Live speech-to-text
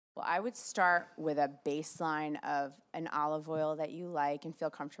Well, I would start with a baseline of an olive oil that you like and feel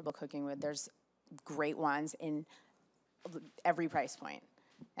comfortable cooking with. There's great ones in every price point.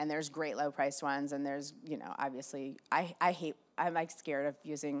 And there's great low-priced ones, and there's, obviously, I'm like scared of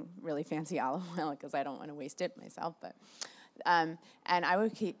using really fancy olive oil because I don't want to waste it myself. But, and I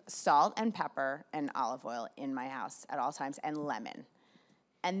would keep salt and pepper and olive oil in my house at all times, and lemon.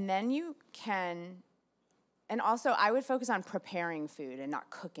 And then you can, and also I would focus on preparing food and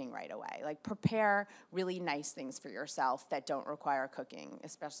not cooking right away. Like prepare really nice things for yourself that don't require cooking,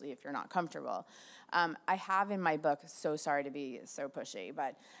 especially if you're not comfortable. I have in my book, so sorry to be so pushy,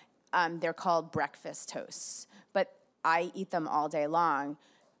 but they're called breakfast toasts. But I eat them all day long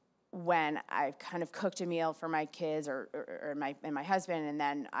when I've kind of cooked a meal for my kids or my husband, and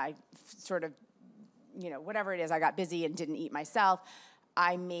then I sort of, whatever it is, I got busy and didn't eat myself.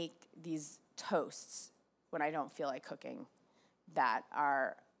 I make these toasts when I don't feel like cooking that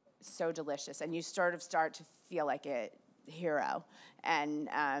are so delicious, and you sort of start to feel like a hero, and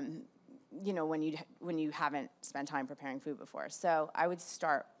when you haven't spent time preparing food before. So I would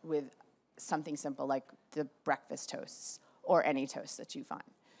start with something simple like the breakfast toasts or any toast that you find.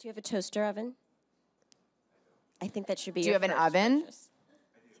 Do you have a toaster oven? I think that should be. Do you have an oven? Purchase.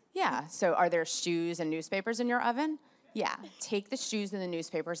 Yeah. So are there shoes and newspapers in your oven? Yeah. Take the shoes and the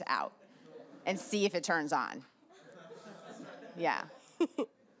newspapers out and see if it turns on. Yeah.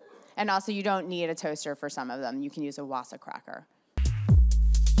 And also, you don't need a toaster for some of them. You can use a Wassa cracker.